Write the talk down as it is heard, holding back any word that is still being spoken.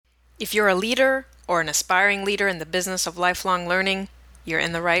If you're a leader or an aspiring leader in the business of lifelong learning, you're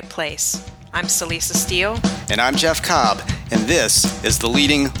in the right place. I'm Celisa Steele. And I'm Jeff Cobb, and this is the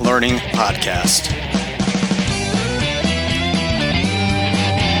Leading Learning Podcast.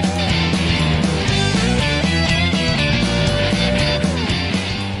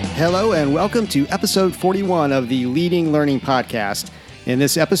 Hello, and welcome to episode 41 of the Leading Learning Podcast. In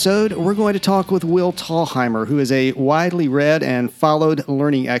this episode, we're going to talk with Will Thalheimer, who is a widely read and followed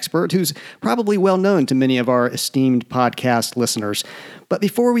learning expert who's probably well known to many of our esteemed podcast listeners. But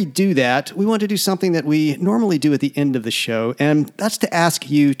before we do that, we want to do something that we normally do at the end of the show, and that's to ask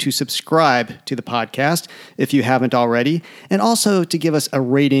you to subscribe to the podcast if you haven't already, and also to give us a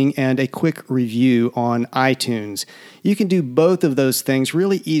rating and a quick review on iTunes. You can do both of those things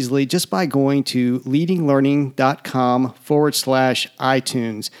really easily just by going to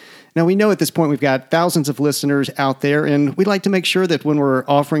leadinglearning.com/iTunes. Now, we know at this point we've got thousands of listeners out there, and we'd like to make sure that when we're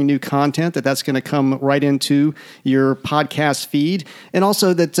offering new content, that's going to come right into your podcast feed, and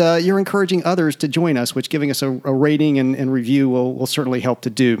also that you're encouraging others to join us, which giving us a rating and review will certainly help to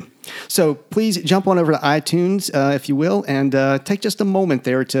do. So please jump on over to iTunes, if you will, and take just a moment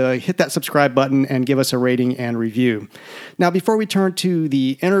there to hit that subscribe button and give us a rating and review. Now, before we turn to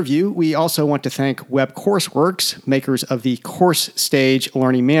the interview, we also want to thank WebCourseWorks, makers of the Course Stage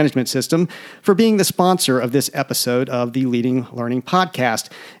Learning Management System, for being the sponsor of this episode of the Leading Learning Podcast.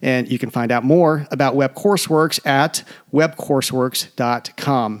 And you can find out more about WebCourseWorks at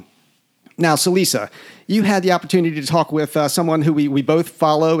webcourseworks.com. Now, Celisa, you had the opportunity to talk with someone who we both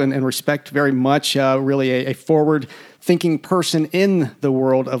follow and respect very much, really a forward-thinking person in the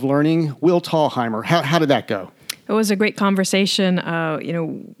world of learning, Will Thalheimer. How did that go? It was a great conversation. I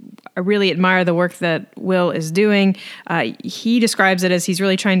really admire the work that Will is doing. He describes it as he's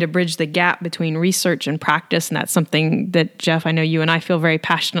really trying to bridge the gap between research and practice, and that's something that, Jeff, I know you and I feel very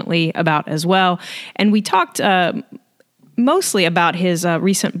passionately about as well. And we talked mostly about his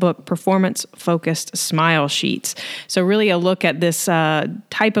recent book, Performance-Focused Smile Sheets. So really a look at this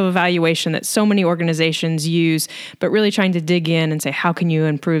type of evaluation that so many organizations use, but really trying to dig in and say, how can you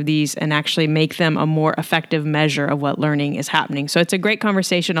improve these and actually make them a more effective measure of what learning is happening? So it's a great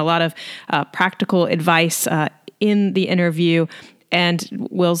conversation, a lot of practical advice in the interview. And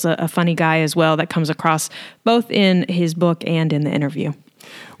Will's a funny guy as well that comes across both in his book and in the interview.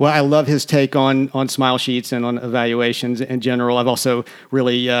 Well, I love his take on smile sheets and on evaluations in general. I've also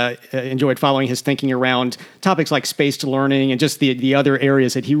really enjoyed following his thinking around topics like spaced learning and just the other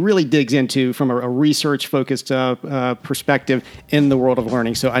areas that he really digs into from a research-focused perspective in the world of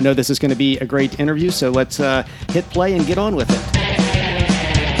learning. So I know this is going to be a great interview, so let's hit play and get on with it.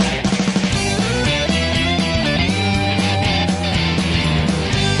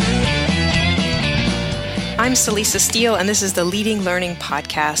 I'm Celisa Steele, and this is the Leading Learning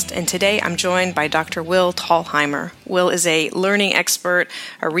Podcast. And today I'm joined by Dr. Will Thalheimer. Will is a learning expert,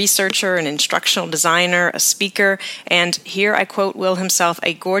 a researcher, an instructional designer, a speaker, and here I quote Will himself,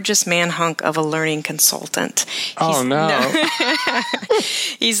 a gorgeous man-hunk of a learning consultant.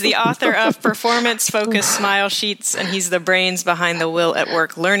 He's the author of Performance-Focused Smile Sheets, and he's the brains behind the Will at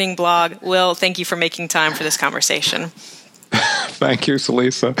Work learning blog. Will, thank you for making time for this conversation. Thank you,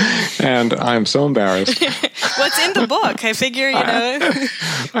 Celisa. And I'm so embarrassed. What's in the book? I figure,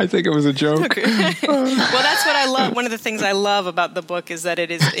 I think it was a joke. Okay. Well, that's what I love. One of the things I love about the book is that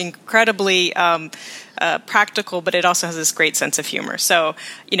it is incredibly practical, but it also has this great sense of humor. So,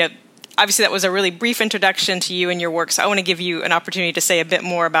 obviously that was a really brief introduction to you and your work. So I want to give you an opportunity to say a bit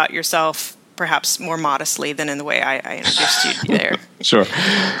more about yourself, perhaps more modestly than in the way I introduced you there. Sure.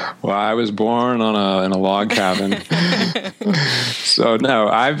 Well, I was born in a log cabin. So, no,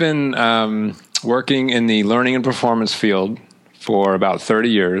 I've been working in the learning and performance field for about 30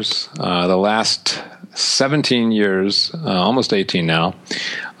 years. The last 17 years, almost 18 now.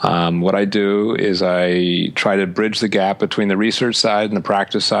 What I do is I try to bridge the gap between the research side and the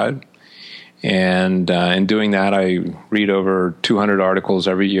practice side. And in doing that, I read over 200 articles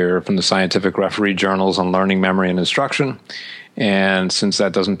every year from the scientific referee journals on learning, memory, and instruction. And since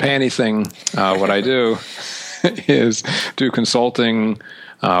that doesn't pay anything, what I do is do consulting,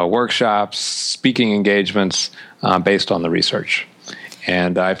 workshops, speaking engagements based on the research.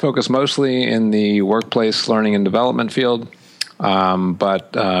 And I focus mostly in the workplace learning and development field. But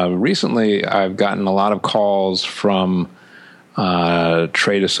recently, I've gotten a lot of calls from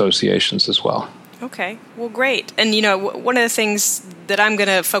trade associations as well. Okay, well, great. And, one of the things that I'm going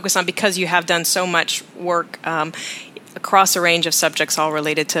to focus on, because you have done so much work across a range of subjects all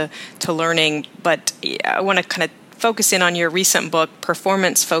related to learning, but I want to kind of focus in on your recent book,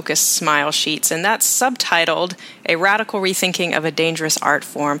 Performance-Focused Smile Sheets, and that's subtitled A Radical Rethinking of a Dangerous Art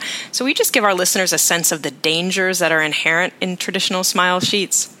Form. So we just give our listeners a sense of the dangers that are inherent in traditional smile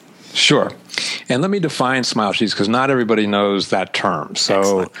sheets. Sure. And let me define smile sheets because not everybody knows that term.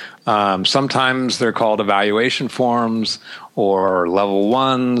 So sometimes they're called evaluation forms or level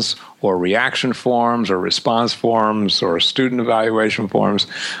ones or reaction forms or response forms or student evaluation forms.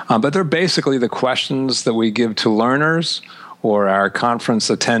 But they're basically the questions that we give to learners or our conference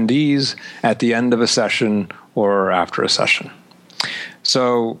attendees at the end of a session or after a session.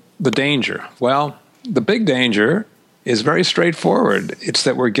 So the danger. Well, the big danger is very straightforward. It's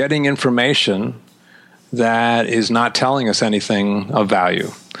that we're getting information that is not telling us anything of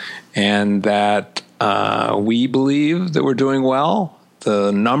value, and that we believe that we're doing well. The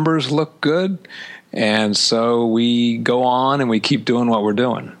numbers look good, and so we go on and we keep doing what we're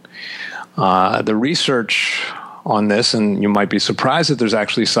doing. The research on this, and you might be surprised that there's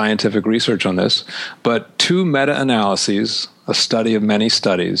actually scientific research on this, but 2 meta-analyses, a study of many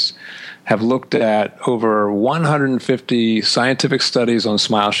studies, have looked at over 150 scientific studies on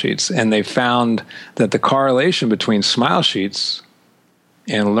smile sheets, and they found that the correlation between smile sheets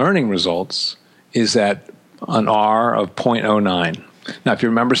and learning results is at an R of 0.09. Now, if you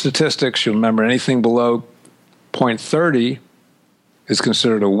remember statistics, you'll remember anything below 0.30 is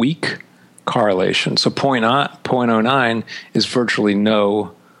considered a weak correlation. So 0.09 is virtually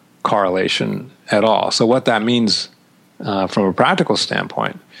no correlation at all. So what that means from a practical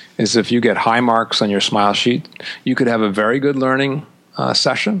standpoint is if you get high marks on your smile sheet, you could have a very good learning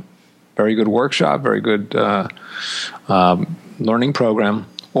session, very good workshop, very good learning program,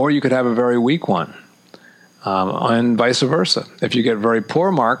 or you could have a very weak one, and vice versa. If you get very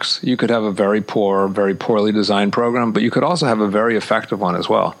poor marks, you could have a very poor, very poorly designed program, but you could also have a very effective one as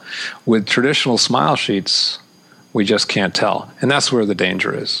well. With traditional smile sheets, we just can't tell, and that's where the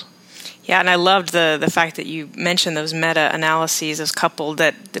danger is. Yeah, and I loved the fact that you mentioned those meta-analyses as coupled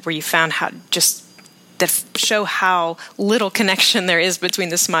that where you found how just that show how little connection there is between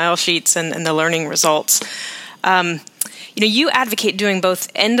the smile sheets and the learning results. You advocate doing both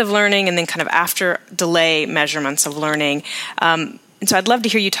end of learning and then kind of after delay measurements of learning. And so I'd love to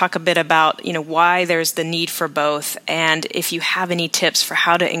hear you talk a bit about, why there's the need for both, and if you have any tips for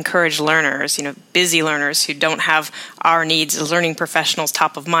how to encourage learners, busy learners who don't have our needs as learning professionals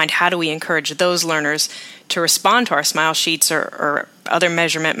top of mind. How do we encourage those learners to respond to our smile sheets or other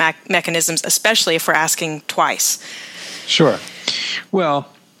measurement mechanisms, especially if we're asking twice? Sure. Well,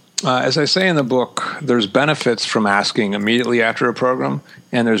 as I say in the book, there's benefits from asking immediately after a program,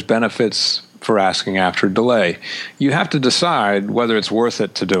 and there's benefits for asking after delay. You have to decide whether it's worth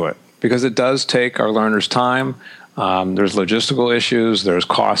it to do it, because it does take our learners time. There's logistical issues, there's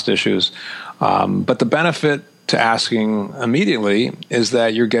cost issues, but the benefit to asking immediately is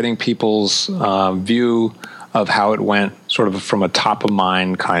that you're getting people's view of how it went sort of from a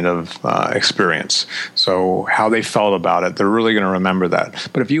top-of-mind kind of experience. So how they felt about it, they're really going to remember that.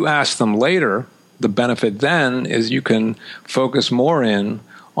 But if you ask them later, the benefit then is you can focus more in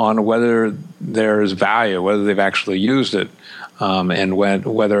on whether there's value, whether they've actually used it, and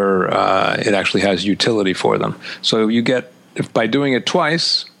whether it actually has utility for them. So you get, if by doing it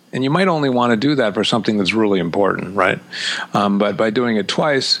twice, and you might only want to do that for something that's really important, right? But by doing it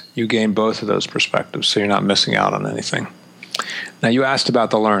twice, you gain both of those perspectives, so you're not missing out on anything. Now, you asked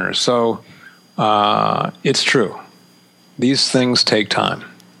about the learners. So it's true. These things take time.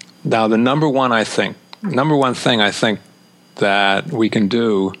 Now, the number one thing I think that we can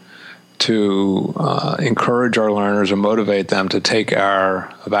do to encourage our learners or motivate them to take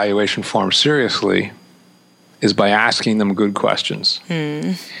our evaluation form seriously is by asking them good questions.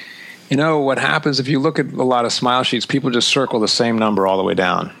 What happens if you look at a lot of smile sheets, people just circle the same number all the way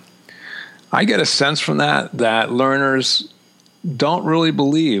down. I get a sense from that learners don't really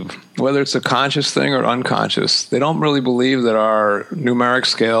believe, whether it's a conscious thing or unconscious, they don't really believe that our numeric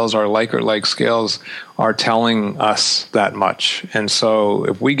scales, our like scales, are telling us that much. And so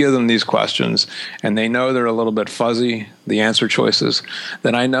if we give them these questions and they know they're a little bit fuzzy, the answer choices,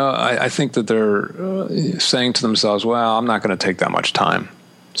 then I think that they're saying to themselves, well, I'm not going to take that much time.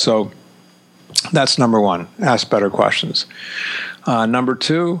 So that's number one, ask better questions. Number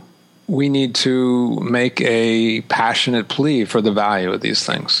two, we need to make a passionate plea for the value of these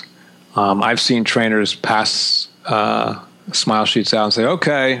things. I've seen trainers pass smile sheets out and say,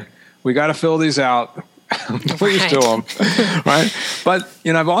 okay, we got to fill these out. Please do them. Right? But,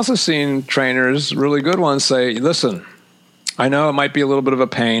 I've also seen trainers, really good ones, say, listen, I know it might be a little bit of a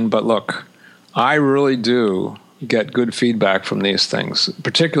pain, but look, I really do get good feedback from these things,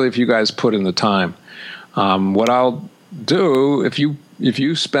 particularly if you guys put in the time. What I'll do, if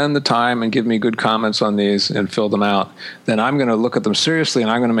you spend the time and give me good comments on these and fill them out, then I'm going to look at them seriously,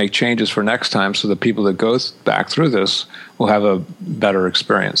 and I'm going to make changes for next time so the people that go back through this will have a better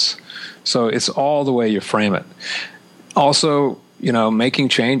experience. So it's all the way you frame it. Also, making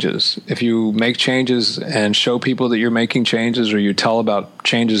changes. If you make changes and show people that you're making changes, or you tell about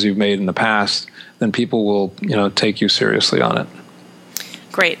changes you've made in the past, then people will, take you seriously on it.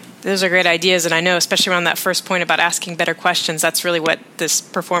 Great. Those are great ideas. And I know, especially around that first point about asking better questions, that's really what this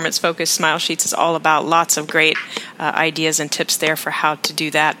performance-focused Smile Sheets is all about. Lots of great ideas and tips there for how to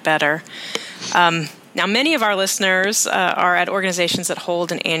do that better. Now, many of our listeners are at organizations that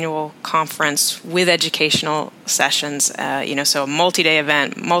hold an annual conference with educational sessions, so a multi-day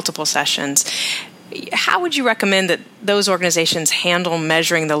event, multiple sessions. How would you recommend that those organizations handle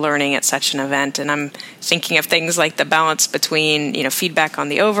measuring the learning at such an event? And I'm thinking of things like the balance between, feedback on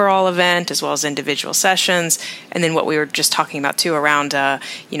the overall event as well as individual sessions, and then what we were just talking about too around,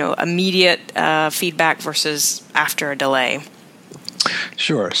 immediate feedback versus after a delay.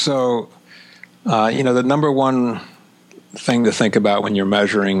 Sure. So, the number one thing to think about when you're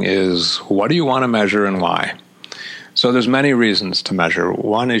measuring is, what do you want to measure and why? So there's many reasons to measure.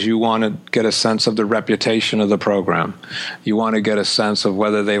 One is you want to get a sense of the reputation of the program. You want to get a sense of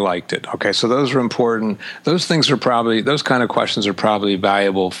whether they liked it. Okay, so those are important. Those kind of questions are probably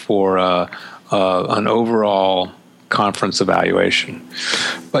valuable for an overall conference evaluation.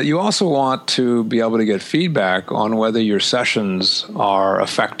 But you also want to be able to get feedback on whether your sessions are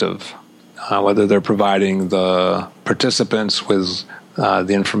effective, whether they're providing the participants with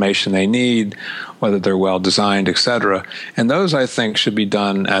the information they need, whether they're well designed, etc. And those, I think, should be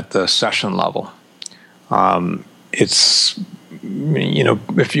done at the session level. If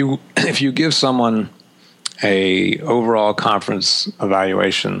you give someone a overall conference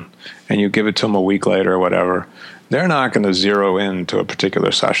evaluation and you give it to them a week later or whatever, they're not going to zero in to a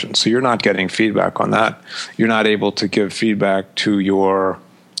particular session. So you're not getting feedback on that. You're not able to give feedback to your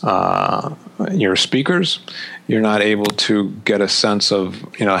speakers. You're not able to get a sense of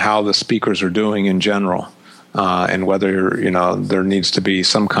how the speakers are doing in general, and whether there needs to be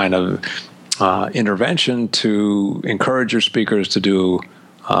some kind of intervention to encourage your speakers to do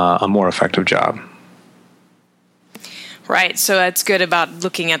a more effective job. Right. So that's good about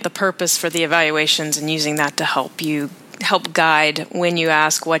looking at the purpose for the evaluations and using that to help guide when you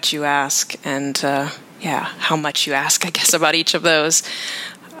ask, what you ask, and how much you ask, I guess, about each of those.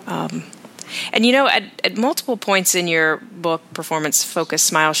 And at multiple points in your book, Performance Focused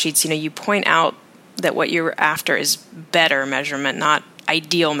Smile Sheets, you point out that what you're after is better measurement, not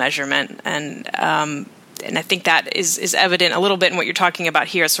ideal measurement. And I think that is evident a little bit in what you're talking about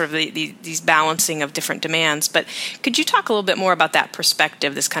here, sort of these balancing of different demands. But could you talk a little bit more about that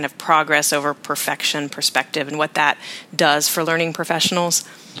perspective, this kind of progress over perfection perspective, and what that does for learning professionals?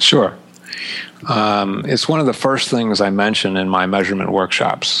 Sure. It's one of the first things I mention in my measurement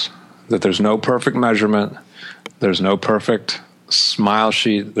workshops, that there's no perfect measurement, there's no perfect smile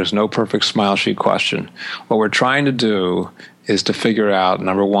sheet, there's no perfect smile sheet question. What we're trying to do is to figure out,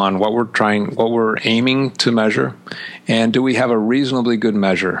 number one, what we're aiming to measure, and do we have a reasonably good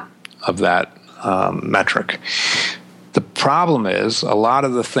measure of that metric. The problem is, a lot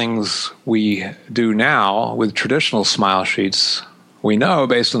of the things we do now with traditional smile sheets, we know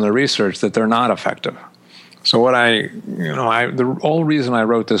based on the research that they're not effective. So the whole reason I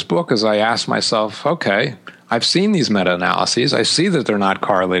wrote this book is I asked myself, okay, I've seen these meta-analyses. I see that they're not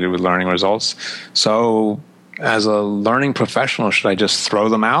correlated with learning results. So as a learning professional, should I just throw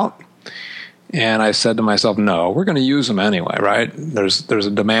them out? And I said to myself, no, we're going to use them anyway, right? There's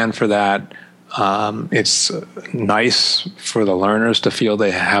a demand for that. It's nice for the learners to feel they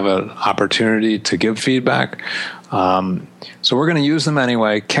have an opportunity to give feedback. So we're going to use them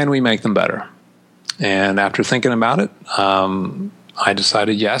anyway. Can we make them better? And after thinking about it, I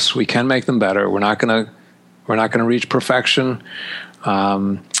decided, yes, we can make them better. We're not going to reach perfection.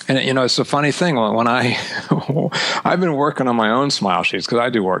 And it's a funny thing when I've been working on my own smile sheets because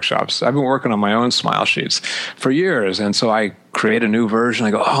I do workshops. I've been working on my own smile sheets for years, and so I create a new version.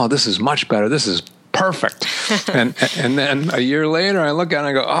 I go, oh, this is much better. This is perfect. and then a year later, I look at it and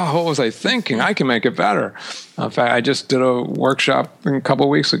I go, oh, what was I thinking? I can make it better. In fact, I just did a workshop a couple of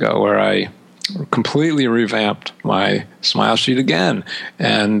weeks ago where I completely revamped my smile sheet again,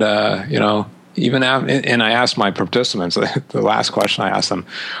 and and I asked my participants, the last question I asked them,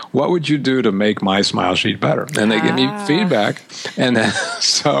 what would you do to make my smile sheet better? And they give me feedback, and then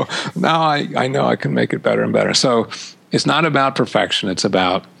so now I know I can make it better and better. So it's not about perfection; it's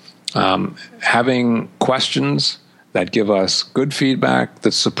about having questions that give us good feedback,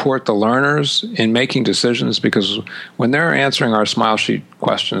 that support the learners in making decisions, because when they're answering our Smile Sheet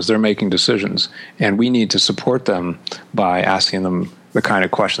questions, they're making decisions, and we need to support them by asking them the kind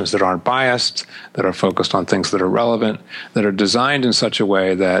of questions that aren't biased, that are focused on things that are relevant, that are designed in such a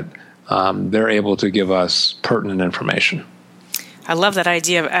way that they're able to give us pertinent information. I love that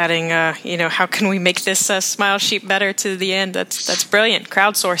idea of adding, how can we make this Smile Sheet better to the end? That's brilliant.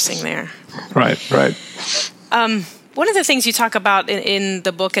 Crowdsourcing there. Right. One of the things you talk about in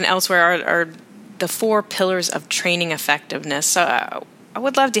the book and elsewhere are the 4 pillars of training effectiveness. So I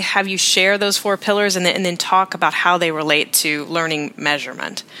would love to have you share those 4 pillars and then talk about how they relate to learning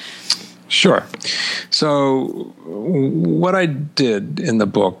measurement. Sure. So what I did in the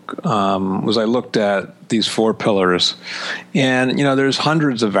book was I looked at these 4 pillars, and there's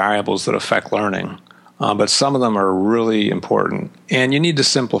hundreds of variables that affect learning, but some of them are really important, and you need to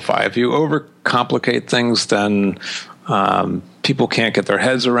simplify. If you overcomplicate things, then people can't get their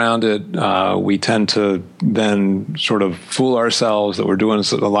heads around it. We tend to then sort of fool ourselves that we're doing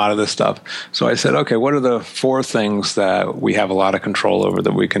a lot of this stuff. So I said, okay, what are the 4 things that we have a lot of control over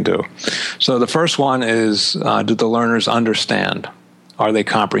that we can do? So the first one is, do the learners understand? Are they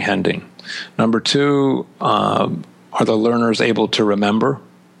comprehending? Number 2, are the learners able to remember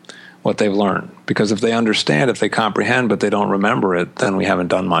what they've learned? Because if they understand, if they comprehend, but they don't remember it, then we haven't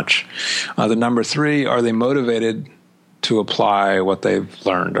done much. The number 3, are they motivated to apply what they've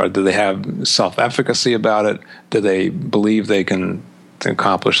learned? Or do they have self-efficacy about it? Do they believe they can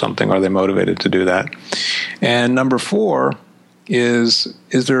accomplish something? Are they motivated to do that? And number 4 is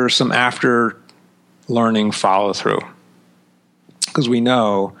there some after-learning follow-through? Because we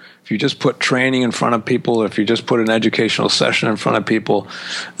know if you just put training in front of people, if you just put an educational session in front of people,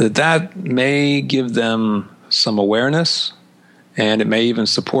 that may give them some awareness, and it may even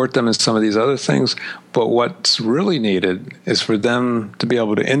support them in some of these other things. But what's really needed is for them to be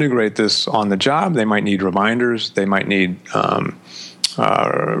able to integrate this on the job. They might need reminders. They might need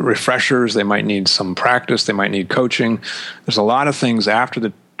refreshers. They might need some practice. They might need coaching. There's a lot of things after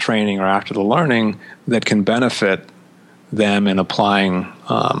the training or after the learning that can benefit them in applying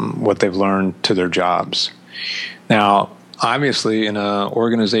what they've learned to their jobs. Now, obviously, in an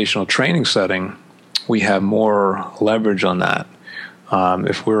organizational training setting, we have more leverage on that.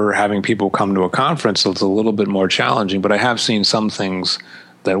 If we're having people come to a conference, it's a little bit more challenging, but I have seen some things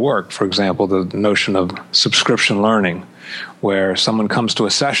that work. For example, the notion of subscription learning, where someone comes to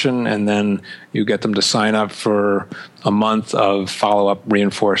a session and then you get them to sign up for a month of follow-up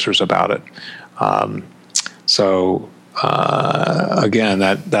reinforcers about it. Again,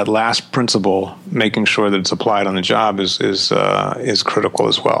 that last principle, making sure that it's applied on the job, is critical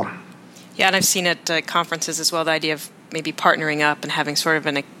as well. Yeah, and I've seen at conferences as well the idea of maybe partnering up and having sort of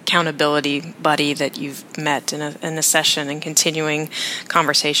an accountability buddy that you've met in a session and continuing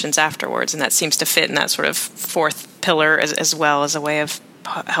conversations afterwards. And that seems to fit in that sort of 4th pillar as well as a way of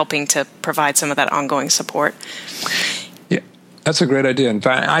helping to provide some of that ongoing support. Yeah, that's a great idea. In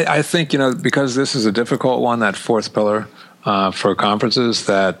fact, I think, because this is a difficult one, that 4th pillar for conferences,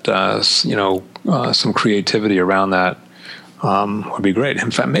 that, some creativity around that would be great.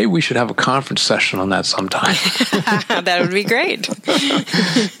 In fact, maybe we should have a conference session on that sometime. That would be great.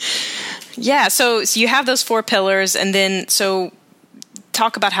 Yeah, so you have those 4 pillars, and then so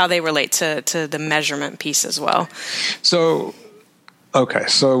talk about how they relate to the measurement piece as well. So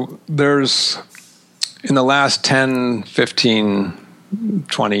there's, in the last 10, 15,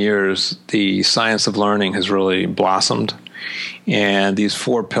 20 years, the science of learning has really blossomed, and these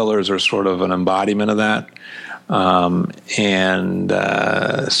 4 pillars are sort of an embodiment of that.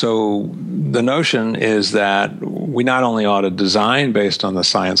 So the notion is that we not only ought to design based on the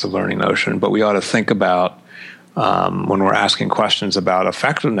science of learning notion, but we ought to think about, when we're asking questions about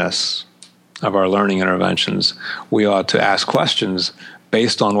effectiveness of our learning interventions, we ought to ask questions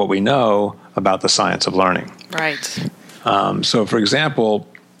based on what we know about the science of learning. Right. So, for example,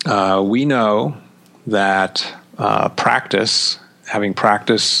 we know that having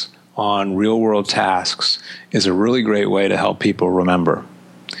practice on real-world tasks is a really great way to help people remember.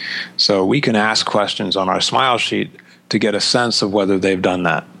 So we can ask questions on our Smile Sheet to get a sense of whether they've done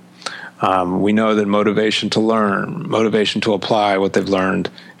that. We know that motivation to learn, motivation to apply what they've learned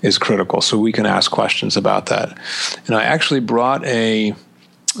is critical, so we can ask questions about that. And I actually brought a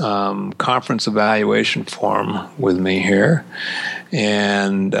conference evaluation form with me here,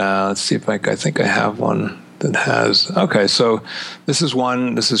 and let's see if I think I have one that has, okay, so this is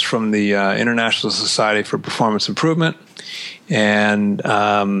from the International Society for Performance Improvement, and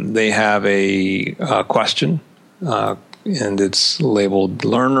they have a question and it's labeled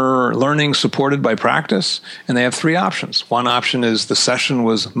learning supported by practice, and they have three options. One option is the session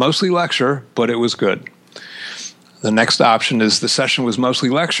was mostly lecture, but it was good. The next option is the session was mostly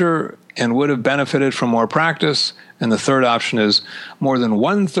lecture and would have benefited from more practice. And the third option is more than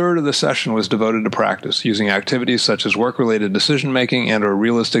 1/3 of the session was devoted to practice, using activities such as work-related decision-making and or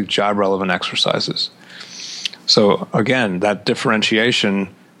realistic job-relevant exercises. So again, that differentiation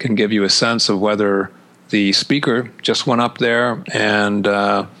can give you a sense of whether the speaker just went up there and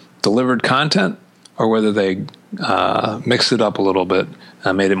delivered content, or whether they mixed it up a little bit,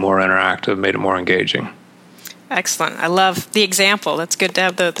 made it more interactive, made it more engaging. Excellent. I love the example. That's good to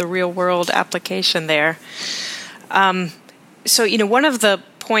have the real world application there. So, one of the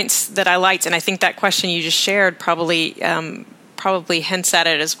points that I liked, and I think that question you just shared probably hints at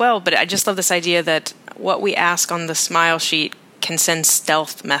it as well, but I just love this idea that what we ask on the smile sheet can send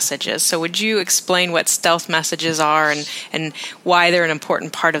stealth messages. So would you explain what stealth messages are and why they're an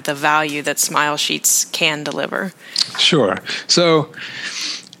important part of the value that smile sheets can deliver? Sure. So,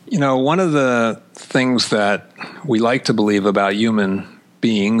 one of the things that we like to believe about human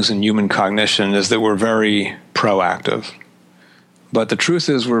beings and human cognition is that we're very proactive. But the truth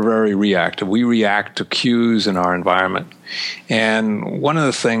is we're very reactive. We react to cues in our environment. And one of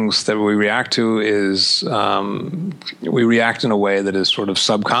the things that we react to is we react in a way that is sort of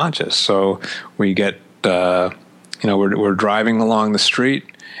subconscious. So we get, we're driving along the street,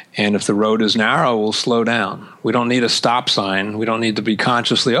 and if the road is narrow, we'll slow down. We don't need a stop sign. We don't need to be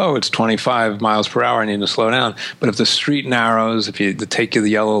consciously, it's 25 miles per hour, I need to slow down. But if the street narrows, if you take the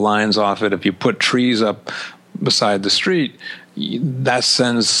yellow lines off it, if you put trees up beside the street, that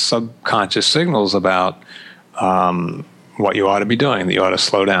sends subconscious signals about what you ought to be doing, that you ought to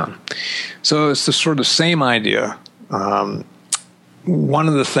slow down. So it's the sort of same idea. One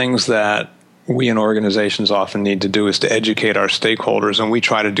of the things that we in organizations often need to do is to educate our stakeholders, and we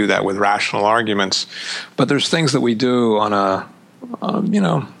try to do that with rational arguments. But there's things that we do on a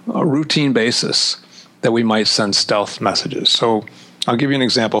routine basis that we might send stealth messages. So I'll give you an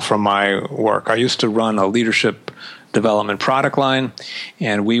example from my work. I used to run a leadership development product line,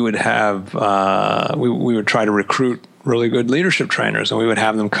 and we would have we would try to recruit really good leadership trainers, and we would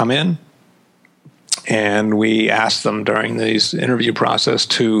have them come in, and we asked them during this interview process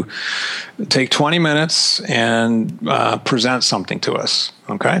to take 20 minutes and present something to us,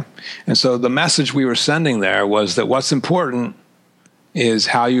 okay? And so the message we were sending there was that what's important is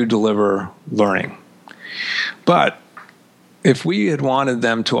how you deliver learning. But if we had wanted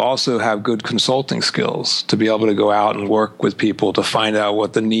them to also have good consulting skills, to be able to go out and work with people to find out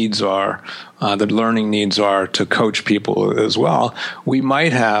what the needs are, the learning needs are, to coach people as well, we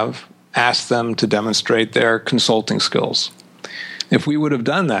might have asked them to demonstrate their consulting skills. If we would have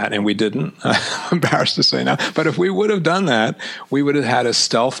done that, and we didn't, I'm embarrassed to say now, but if we would have done that, we would have had a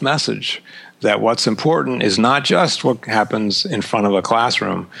stealth message that what's important is not just what happens in front of a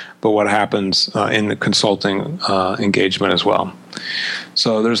classroom, but what happens in the consulting engagement as well.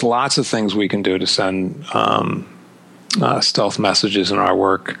 So there's lots of things we can do to send stealth messages in our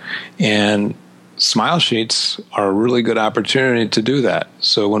work, and smile sheets are a really good opportunity to do that.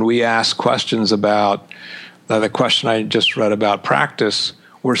 So when we ask questions about the question I just read about practice,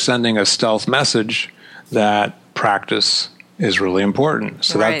 we're sending a stealth message that practice is really important.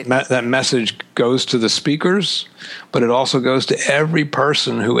 So right. that message goes to the speakers, but it also goes to every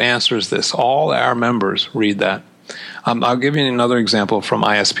person who answers this. All our members read that. I'll give you another example from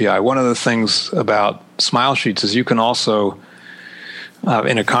ISPI. One of the things about smile sheets is you can also,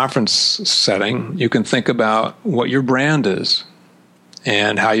 in a conference setting, you can think about what your brand is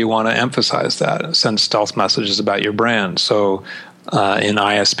and how you want to emphasize that, send stealth messages about your brand. So in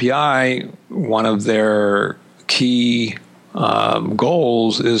ISPI, one of their key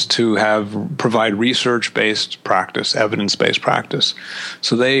goals is to provide research-based practice, evidence-based practice.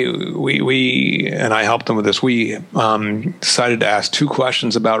 So we and I helped them with this. We decided to ask two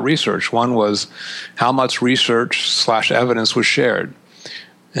questions about research. One was how much research/evidence was shared,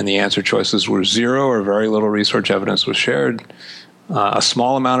 and the answer choices were 0 or very little research evidence was shared. A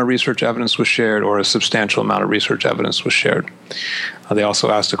small amount of research evidence was shared, or a substantial amount of research evidence was shared. They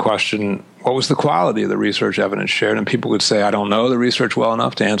also asked a question, what was the quality of the research evidence shared? And people would say, I don't know the research well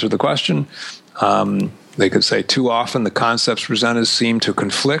enough to answer the question. They could say, too often the concepts presented seem to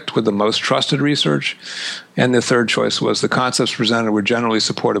conflict with the most trusted research. And the third choice was the concepts presented were generally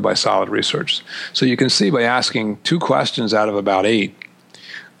supported by solid research. So you can see by asking 2 questions out of about 8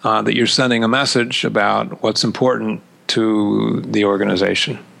 that you're sending a message about what's important to the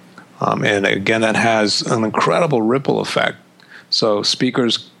organization. And again, that has an incredible ripple effect So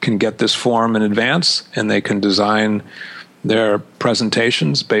speakers can get this form in advance, and they can design their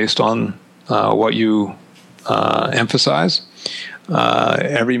presentations based on what you emphasize.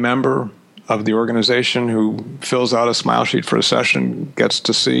 Every member of the organization who fills out a smile sheet for a session gets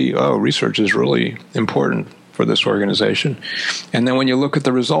to see, research is really important for this organization. And then when you look at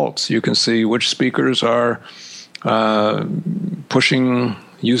the results, you can see which speakers are pushing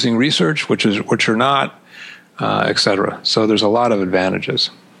using research, which are not, et cetera. So there's a lot of advantages.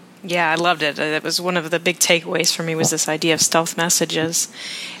 Yeah, I loved it. It was one of the big takeaways for me was this idea of stealth messages.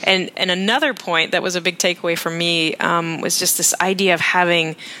 And another point that was a big takeaway for me was just this idea of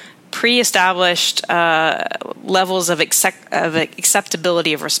having pre-established levels of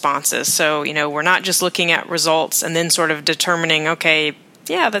acceptability of responses. So, we're not just looking at results and then sort of determining, okay,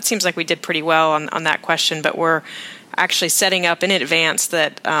 yeah, that seems like we did pretty well on that question, but we're actually setting up in advance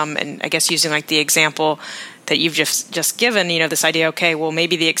that, and I guess using like the example that you've just given, this idea, okay, well,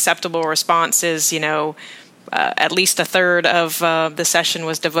 maybe the acceptable response is, at least a third of the session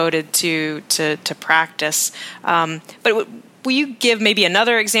was devoted to practice. But will you give maybe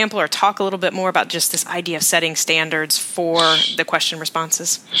another example or talk a little bit more about just this idea of setting standards for the question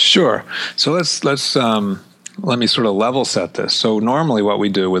responses? Sure. So let me sort of level set this. So normally what we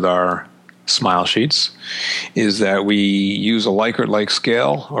do with our smile sheets is that we use a Likert-like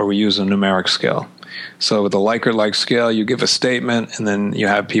scale or we use a numeric scale. So with the Likert-like scale, you give a statement, and then you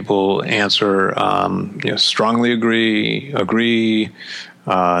have people answer, strongly agree,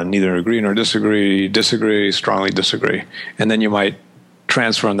 neither agree nor disagree, strongly disagree. And then you might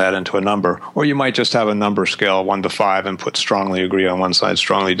transform that into a number. Or you might just have a number scale, 1 to 5, and put strongly agree on one side,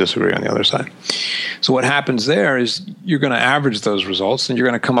 strongly disagree on the other side. So what happens there is you're going to average those results, and you're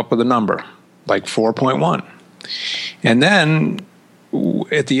going to come up with a number, like 4.1. And then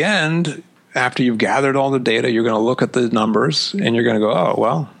at the end, after you've gathered all the data, you're going to look at the numbers and you're going to go, oh,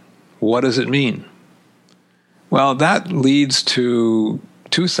 well, what does it mean? Well, that leads to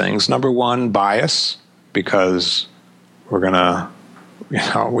two things. Number one, bias, because we're going to,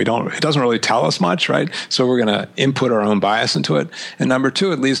 it doesn't really tell us much, right? So we're going to input our own bias into it. And number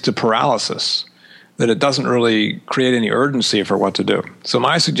two, it leads to paralysis, that it doesn't really create any urgency for what to do. So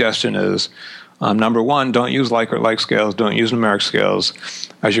my suggestion is, number one, don't use Likert-like scales, don't use numeric scales.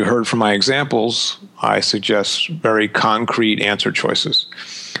 As you heard from my examples, I suggest very concrete answer choices.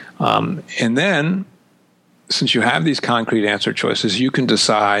 And then, since you have these concrete answer choices, you can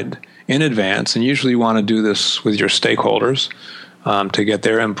decide in advance, and usually you want to do this with your stakeholders to get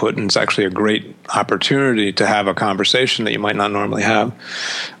their input, and it's actually a great opportunity to have a conversation that you might not normally have.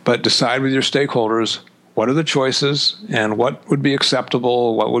 But decide with your stakeholders, what are the choices and what would be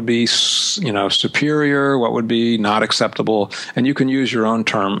acceptable, what would be superior, what would be not acceptable, and you can use your own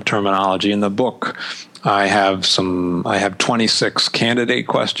terminology. In the book, I have 26 candidate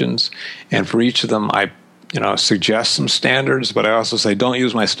questions, and for each of them I suggest some standards, but I also say don't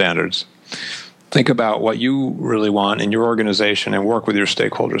use my standards. Think about what you really want in your organization and work with your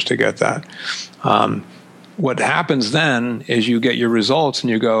stakeholders to get that. What happens then is you get your results and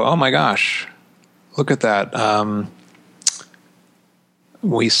you go, oh my gosh, look at that.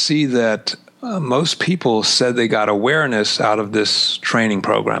 We see that most people said they got awareness out of this training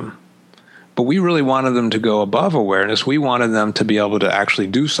program. But we really wanted them to go above awareness. We wanted them to be able to actually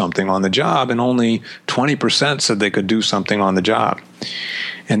do something on the job, and only 20% said they could do something on the job.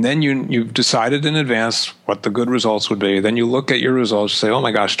 And then you've decided in advance what the good results would be. Then you look at your results and say, oh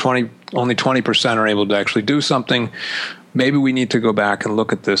my gosh, only 20% are able to actually do something. Maybe we need to go back and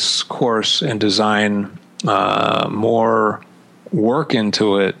look at this course and design more work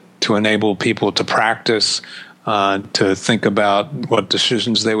into it to enable people to practice, to think about what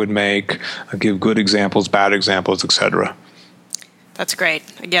decisions they would make, give good examples, bad examples, etc. That's great.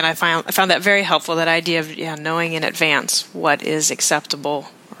 Again, I found that very helpful, that idea of knowing in advance what is acceptable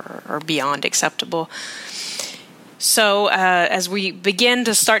or beyond acceptable. So as we begin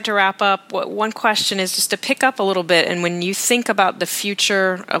to start to wrap up, one question is just to pick up a little bit. And when you think about the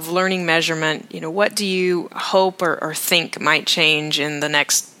future of learning measurement, what do you hope or think might change in the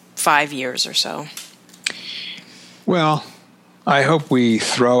next 5 years or so? Well, I hope we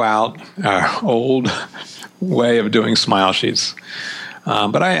throw out our old way of doing smile sheets.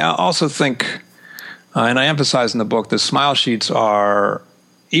 But I also think, and I emphasize in the book, that smile sheets are,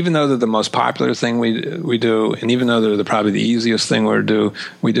 even though they're the most popular thing we do, and even though they're probably the easiest thing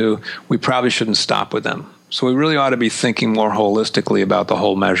we probably shouldn't stop with them. So we really ought to be thinking more holistically about the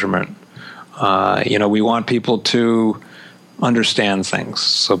whole measurement. We want people to understand things,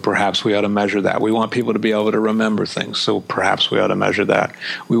 so perhaps we ought to measure that. We want people to be able to remember things, so perhaps we ought to measure that.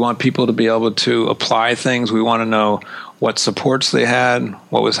 We want people to be able to apply things. We want to know what supports they had,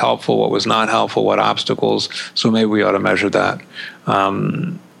 what was helpful, what was not helpful, what obstacles. So maybe we ought to measure that.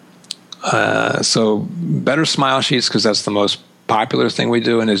 So better smile sheets, because that's the most popular thing we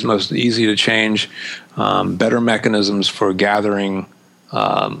do and is most easy to change. Better mechanisms for gathering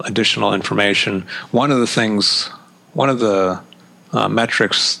additional information. One of the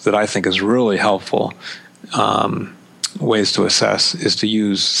metrics that I think is really helpful, ways to assess, is to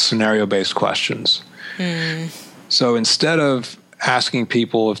use scenario-based questions. So instead of asking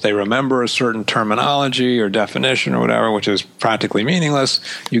people if they remember a certain terminology or definition or whatever, which is practically meaningless,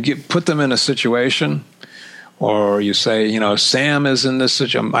 you put them in a situation, or you say, Sam is in this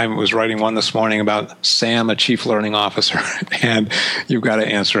situation. I was writing one this morning about Sam, a chief learning officer, and you've got to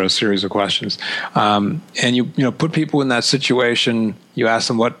answer a series of questions. And you put people in that situation. You ask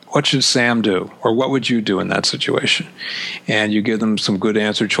them, what should Sam do? Or what would you do in that situation? And you give them some good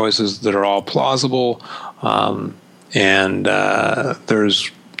answer choices that are all plausible.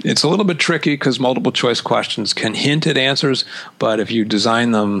 It's a little bit tricky because multiple choice questions can hint at answers, but if you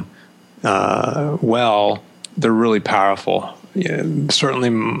design them well, they're really powerful. Certainly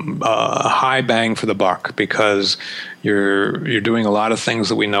a high bang for the buck, because you're doing a lot of things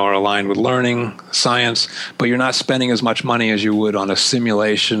that we know are aligned with learning science, but you're not spending as much money as you would on a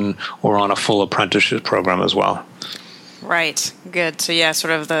simulation or on a full apprenticeship program as well. Right. Good. So yeah,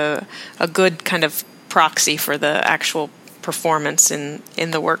 sort of a good kind of proxy for the actual performance in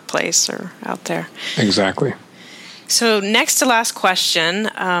the workplace or out there. Exactly. So next to last question,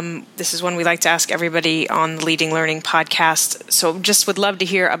 this is one we like to ask everybody on the Leading Learning podcast. So just would love to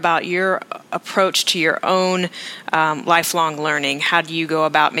hear about your approach to your own lifelong learning. How do you go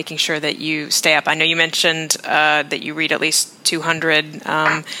about making sure that you stay up? I know you mentioned that you read at least 200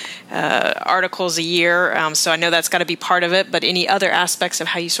 articles a year, so I know that's got to be part of it, but any other aspects of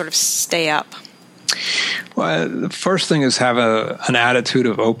how you sort of stay up? Well, the first thing is have an attitude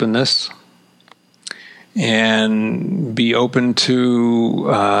of openness, and be open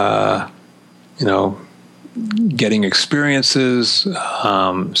to, getting experiences,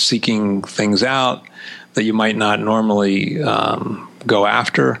 seeking things out that you might not normally go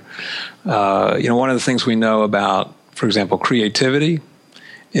after. One of the things we know about, for example, creativity,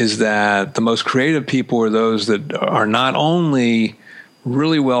 is that the most creative people are those that are not only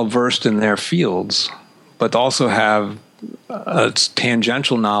really well versed in their fields, but also have a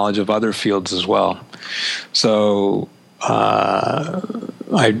tangential knowledge of other fields as well. So I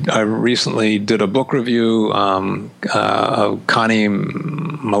recently did a book review of Connie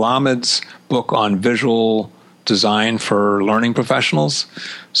Malamud's book on visual design for learning professionals.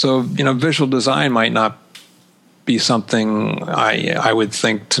 So, visual design might not be something I would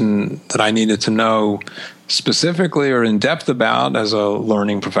think that I needed to know specifically or in depth about as a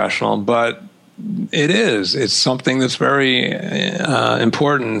learning professional, but it's something that's very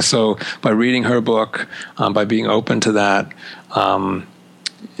important. So by reading her book, by being open to that, and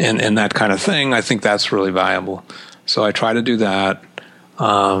that kind of thing, I think that's really valuable. So I try to do that.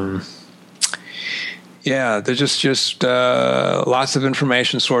 There's just lots of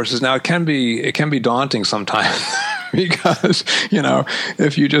information sources. Now it can be daunting sometimes because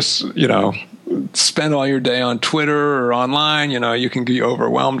if you just spend all your day on Twitter or online, you can be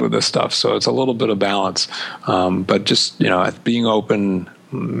overwhelmed with this stuff. So it's a little bit of balance. But just, being open,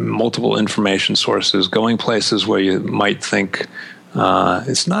 multiple information sources, going places where you might think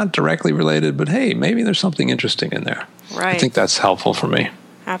it's not directly related, but hey, maybe there's something interesting in there. Right. I think that's helpful for me.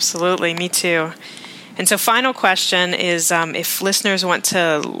 Absolutely. Me too. And so final question is, if listeners want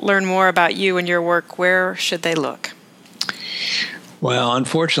to learn more about you and your work, where should they look? Well,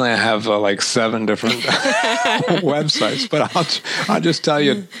 unfortunately, I have 7 different websites, but I'll just tell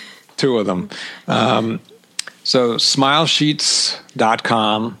you 2 of them. So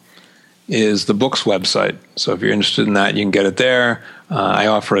smilesheets.com is the book's website. So if you're interested in that, you can get it there. I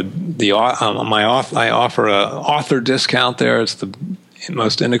offer an author discount there. It's the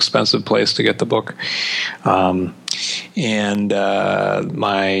most inexpensive place to get the book.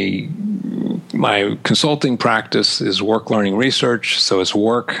 My consulting practice is Work Learning Research, so it's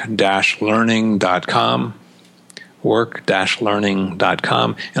work-learning.com,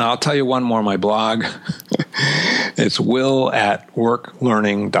 work-learning.com. And I'll tell you one more, my blog. It's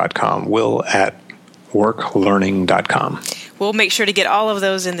will@worklearning.com, will@worklearning.com. We'll make sure to get all of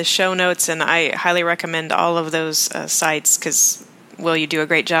those in the show notes, and I highly recommend all of those sites because, Will, you do a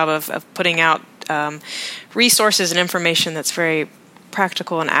great job of putting out resources and information that's very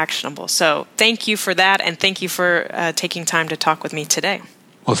practical and actionable. So thank you for that, and thank you for taking time to talk with me today.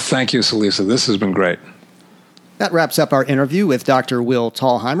 Well, thank you, Salisa. This has been great. That wraps up our interview with Dr. Will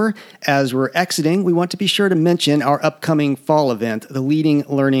Thalheimer. As we're exiting, we want to be sure to mention our upcoming fall event, the Leading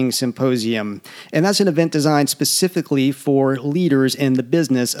Learning Symposium. And that's an event designed specifically for leaders in the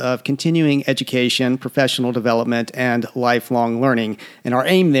business of continuing education, professional development, and lifelong learning. And our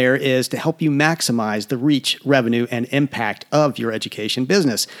aim there is to help you maximize the reach, revenue, and impact of your education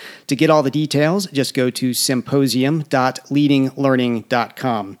business. To get all the details, just go to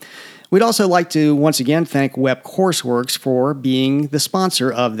symposium.leadinglearning.com. We'd also like to once again thank Web Courseworks for being the sponsor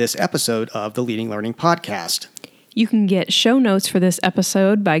of this episode of the Leading Learning Podcast. You can get show notes for this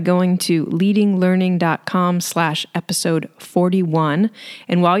episode by going to leadinglearning.com/episode 41.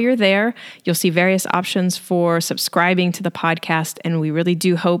 And while you're there, you'll see various options for subscribing to the podcast. And we really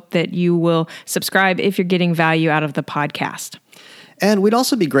do hope that you will subscribe if you're getting value out of the podcast. And we'd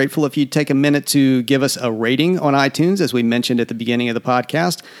also be grateful if you'd take a minute to give us a rating on iTunes, as we mentioned at the beginning of the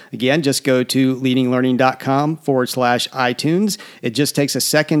podcast. Again, just go to leadinglearning.com/iTunes. It just takes a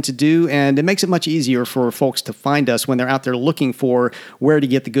second to do, and it makes it much easier for folks to find us when they're out there looking for where to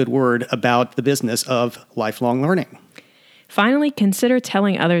get the good word about the business of lifelong learning. Finally, consider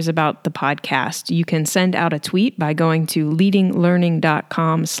telling others about the podcast. You can send out a tweet by going to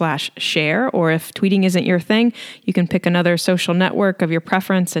leadinglearning.com/share, or if tweeting isn't your thing, you can pick another social network of your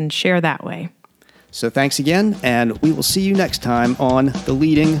preference and share that way. So thanks again, and we will see you next time on the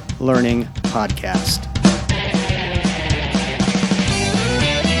Leading Learning Podcast.